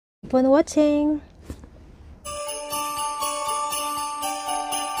Keep on watching!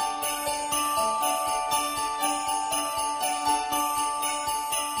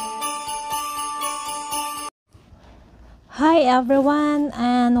 Hi everyone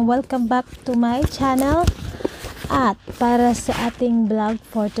and welcome back to my channel. At para sa ating vlog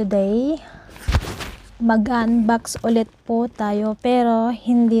for today, mag-unbox ulit po tayo, pero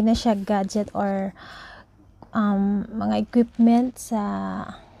hindi na siya gadget or mga equipment sa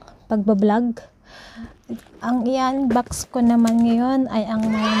pagbablog. Ang i-unbox ko naman ngayon ay ang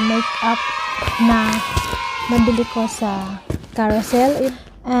mga makeup na nabili ko sa Carousell.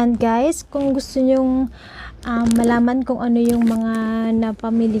 And guys, kung gusto nyong malaman kung ano yung mga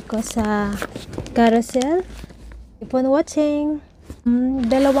napamili ko sa Carousell, keep on watching.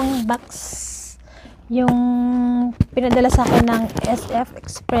 Dalawang box yung pinadala sa akin ng SF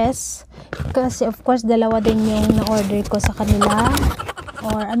Express, kasi of course dalawa din yung na-order ko sa kanila,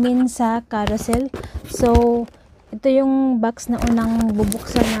 or sa Carousell. So ito yung box na unang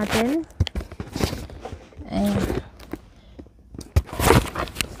bubuksan natin. Ayan.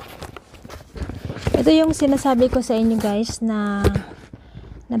 Ito yung sinasabi ko sa inyo guys na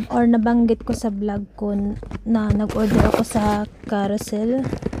nabanggit ko sa vlog ko na nag-order ako sa Carousell.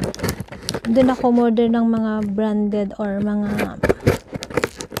 Doon ako order ng mga branded or mga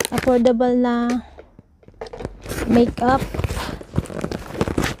affordable na makeup.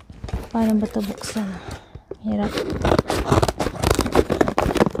 Paano ba ito buksan? Hirap.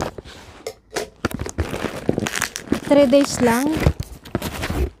 Three days lang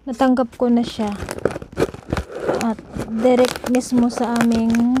natanggap ko na siya, at direct mismo sa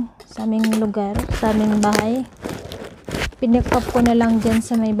aming lugar, sa aming bahay. Pinick up ko na lang dyan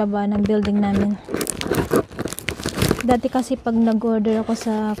sa may baba ng building namin. Dati kasi pag nag-order ako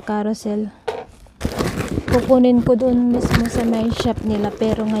sa Carousell, kukunin ko doon mismo sa may shop nila,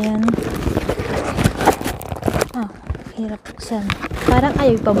 pero ngayon hirap buksan. Parang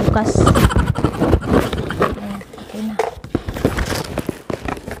ayaw pa bukas. Ayan, okay na.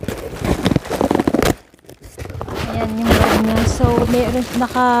 Ayan yung brand niya. So meron,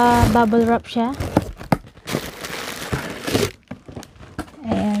 naka bubble wrap siya.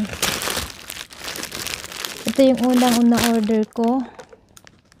 Ayan. Ito yung unang order ko.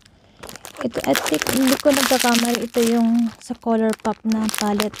 Ito, I think, hindi ko nagkakamali, ito yung sa Colourpop na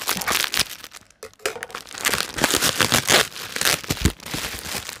palette.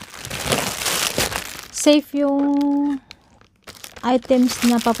 Safe yung items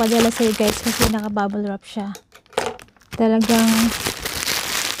na papadala sa'yo guys, kasi naka-bubble wrap siya. Talagang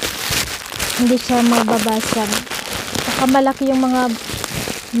hindi siya mababasag. Saka malaki yung mga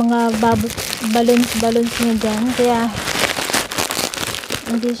balloons niya dyan, kaya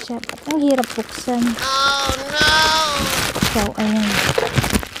hindi siya, ang hirap buksan. Oh no! So ayan.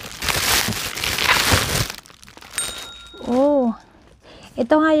 Oh,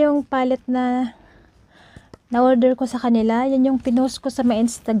 ito nga yung palette na na-order ko sa kanila. Yan yung pinost ko sa my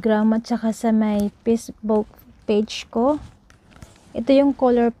Instagram at saka sa my Facebook page ko. Ito yung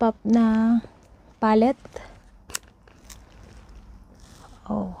Colourpop na palette.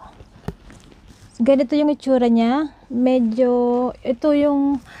 Oh, ganito yung itsura niya. Medyo, ito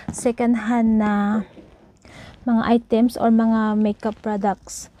yung second hand na mga items or mga makeup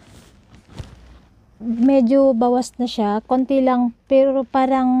products. Medyo bawas na siya, konti lang, pero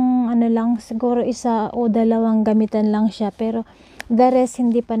parang ano lang, siguro isa o dalawang gamitan lang siya, pero the rest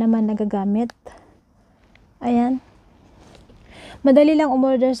hindi pa naman nagagamit. Ayan, madali lang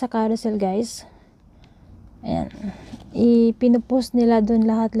umorder sa Carousell guys. Ayan, ipinupost nila doon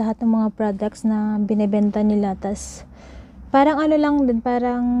lahat ng mga products na binebenta nila. Tas parang ano lang din,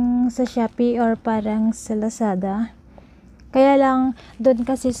 parang sa Shopee or parang sa Lazada. Kaya lang doon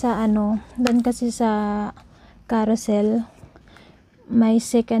kasi sa Carousell may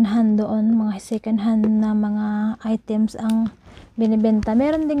second hand doon, mga second hand na mga items ang binebenta.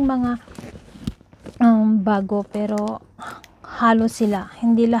 Meron ding mga bago, pero halo sila,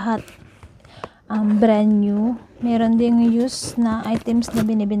 hindi lahat brand new. Meron ding used na items na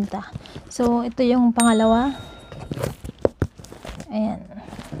binibenta. So ito yung pangalawa. Ayan,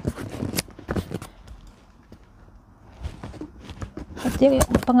 ito yung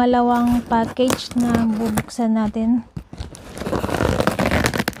pangalawang package na bubuksan natin.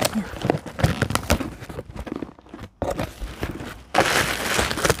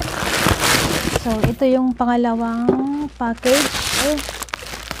 So ito yung pangalawang package.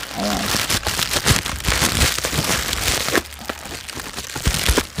 Ayan.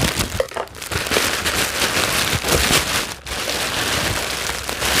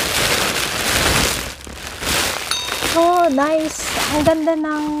 Oh, nice. ang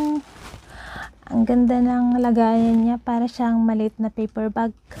ganda ng lagayan niya, para siyang maliit na paper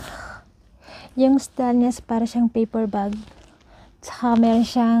bag. Yung style niya para siyang paper bag. Tsaka meron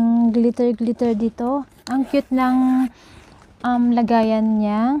siyang glitter dito. Ang cute ng lagayan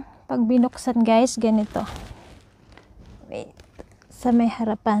niya. Pag binuksan guys, ganito. Wait, sa may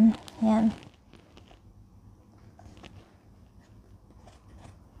harapan. Yan.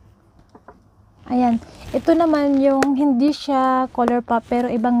 Ayan. Ito naman yung hindi siya Colourpop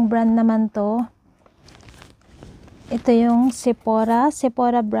pero ibang brand naman to. Ito yung Sephora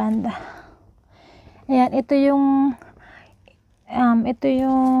brand. Ayan, ito yung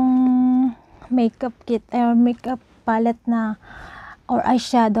makeup kit or makeup palette na or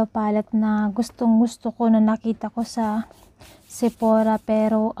eyeshadow palette na gustong-gusto ko na nakita ko sa Sephora,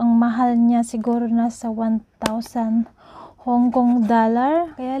 pero ang mahal niya siguro nasa 1,000 Hong Kong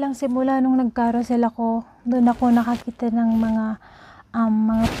dollar. Kaya lang simula nung nag-carousel ako, doon ako nakakita ng mga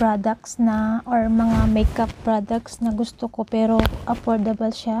products na or mga makeup products na gusto ko pero affordable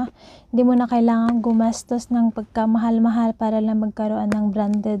siya. Hindi mo na kailangan gumastos ng pagkamahal-mahal para lang magkaroon ng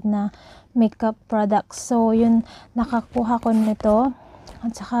branded na makeup products. So yun, nakakuha ko nito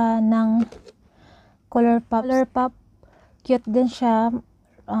at saka ng Colourpop. Cute din siya.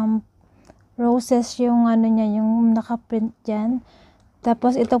 Roses yung niya, yung nakaprint dyan.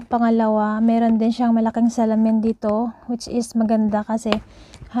 Tapos itong pangalawa, meron din siyang malaking salamin dito, which is maganda kasi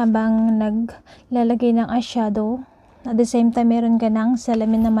habang naglalagay ng eyeshadow, at the same time meron ka ng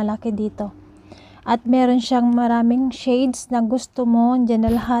salamin na malaki dito. At meron siyang maraming shades na gusto mo, dyan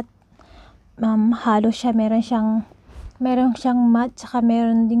na lahat. Halo siya, meron siyang matte, saka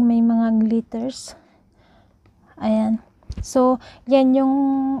meron ding may mga glitters. Ayan. So, yan yung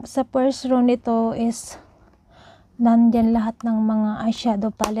sa first row nito is nandyan lahat ng mga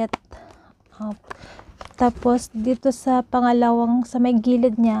eyeshadow palette. Tapos dito sa pangalawang, sa may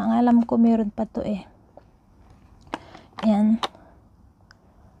gilid niya, ang alam ko meron pa to eh. Ayan.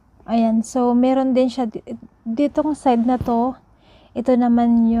 Ayan, so meron din siya ditong side na to. Ito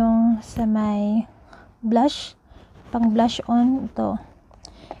naman yung sa may blush, pang blush on ito.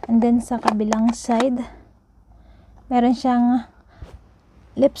 And then sa kabilang side, meron siyang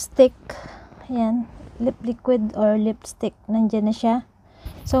lipstick. Ayan, lip liquid or lipstick, nandyan na siya.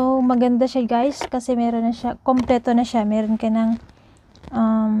 So maganda siya guys kasi meron na siya, kompleto na siya. Meron ka ng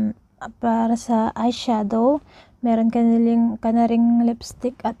para sa eyeshadow, meron ka na ring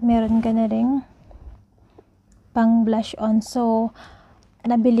lipstick, at meron ka na ring pang blush on. So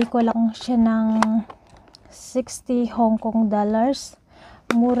nabili ko lang siya ng 60 Hong Kong dollars.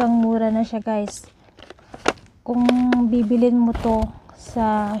 Murang-mura na siya guys kung bibilin mo to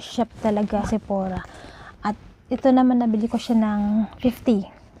sa shop talaga, Sephora. At ito naman nabili ko siya ng $50.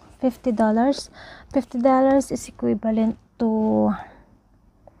 $50 is equivalent to,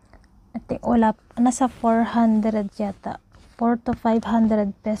 I think, nasa 400 yata. 4 to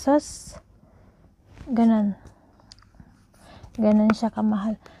 500 pesos. Ganon siya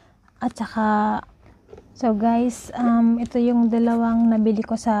kamahal. At saka, so guys, ito yung dalawang nabili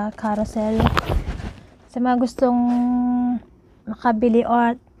ko sa Carousell. Sa mga gustong makabili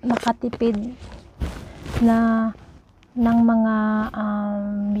or makatipid na ng mga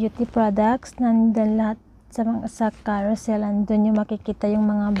beauty products, nandun lahat sa Carousell. Andun yung makikita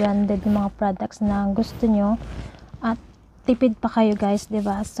yung mga branded, yung mga products na gusto nyo, at tipid pa kayo guys, 'di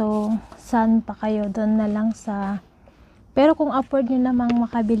ba? So saan pa kayo, doon na lang sa, pero kung afford nyo namang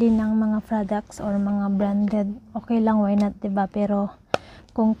makabili ng mga products or mga branded, okay lang, why not, 'di ba? Pero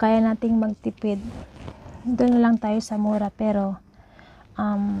kung kaya nating magtipid, doon na lang tayo sa mura pero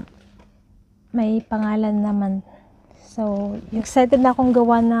may pangalan naman. So excited na akong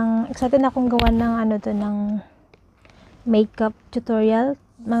gawa ng ng makeup tutorial.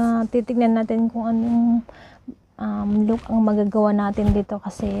 Titignan natin kung anong look ang magagawa natin dito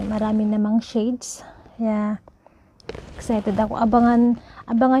kasi marami namang shades. Yeah, excited ako. Abangan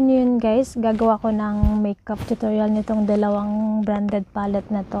nyo yun guys. Gagawa ko ng makeup tutorial nitong dalawang branded palette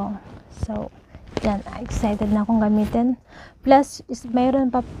na to. So yan, excited na akong gamitin. Plus, mayroon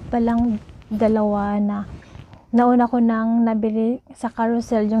pa palang dalawa na nauna ko nang nabili sa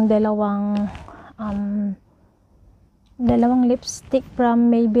Carousell, yung dalawang lipstick from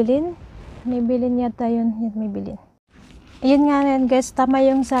Maybelline yata yun. Yan, Maybelline. Ayun nga rin guys, tama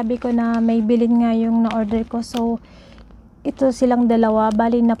yung sabi ko na Maybelline nga yung na-order ko. So, ito silang dalawa.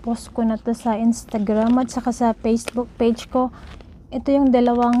 Bali, na-post ko na to sa Instagram at saka sa Facebook page ko. Ito yung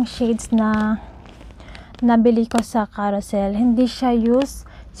dalawang shades na nabili ko sa Carousell. Hindi siya used,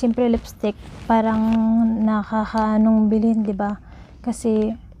 simple lipstick. Parang nakakanong bilhin, 'di ba?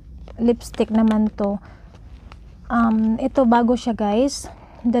 Kasi lipstick naman to. Ito bago siya guys.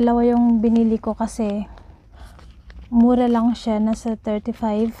 Dalawa yung binili ko kasi mura lang siya, nasa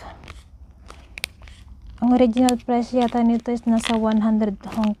 35. Ang original price yata nito is nasa 100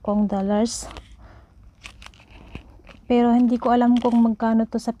 Hong Kong dollars. Pero hindi ko alam kung magkano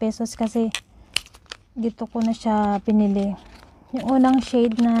to sa pesos kasi dito ko na siya pinili. Yung unang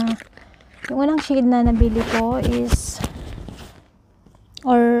shade na nabili ko is,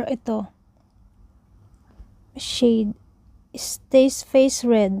 or ito, shade Stays Face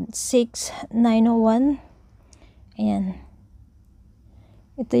Red 6901. Ayan.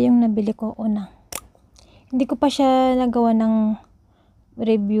 Ito yung nabili ko una. Hindi ko pa siya nagawa ng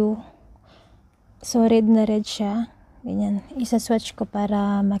review. So, red na red siya. Ganyan. Isa-swatch ko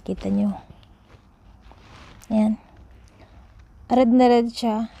para makita nyo. Ayan. Red na red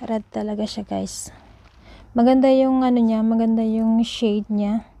siya. Red talaga siya guys. Maganda yung ano niya. Maganda yung shade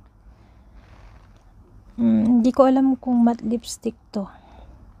niya. Hindi ko alam kung matte lipstick to.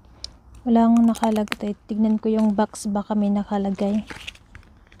 Walang nakalagay. Tignan ko yung box, baka may nakalagay.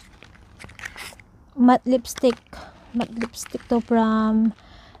 Matte lipstick to from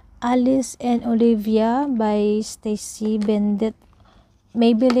Alice and Olivia by Stacy Bendit,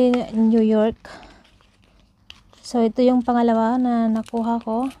 Maybelline, New York. So ito yung pangalawa na nakuha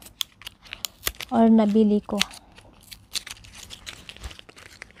ko or nabili ko.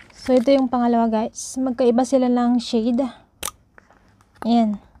 So ito yung pangalawa guys. Magkaiba sila ng shade.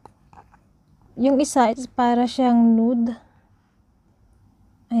 Ayan. Yung isa is para siyang nude.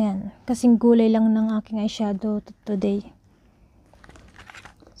 Ayan. Kasing gulay lang ng aking eyeshadow today.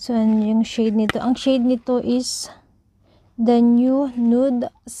 So yung shade nito. Ang shade nito is the new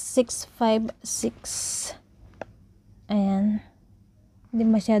nude 656. Ayan. Hindi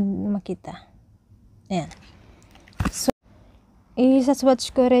masyadong makita. Ayan. So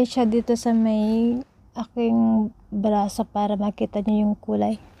isa-swatch ko rin siya dito sa may aking braso para makita nyo yung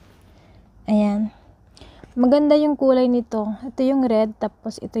kulay. Ayan. Maganda yung kulay nito. Ito yung red,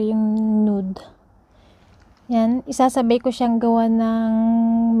 tapos ito yung nude. Yan. Isasabay ko siyang gawa ng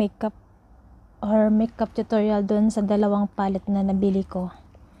makeup or makeup tutorial dun sa dalawang palette na nabili ko.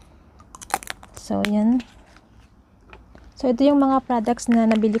 So, yan. So, ito yung mga products na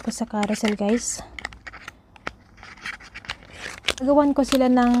nabili ko sa Carousell guys. Nagawan ko sila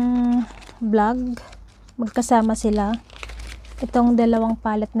ng vlog. Magkasama sila. Itong dalawang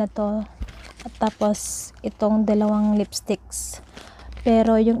palette na to. At tapos, itong dalawang lipsticks.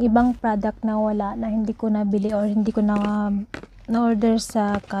 Pero, yung ibang product na wala, na hindi ko nabili or hindi ko na-order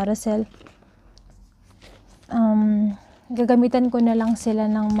sa Carousell, gagamitan ko na lang sila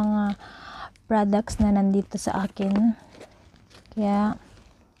ng mga products na nandito sa akin. Kaya,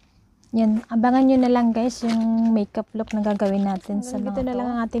 yan. Abangan nyo na lang guys yung makeup look na gagawin natin sa mga to. Ito na lang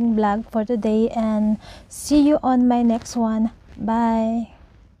ang ating vlog for today and see you on my next one. Bye!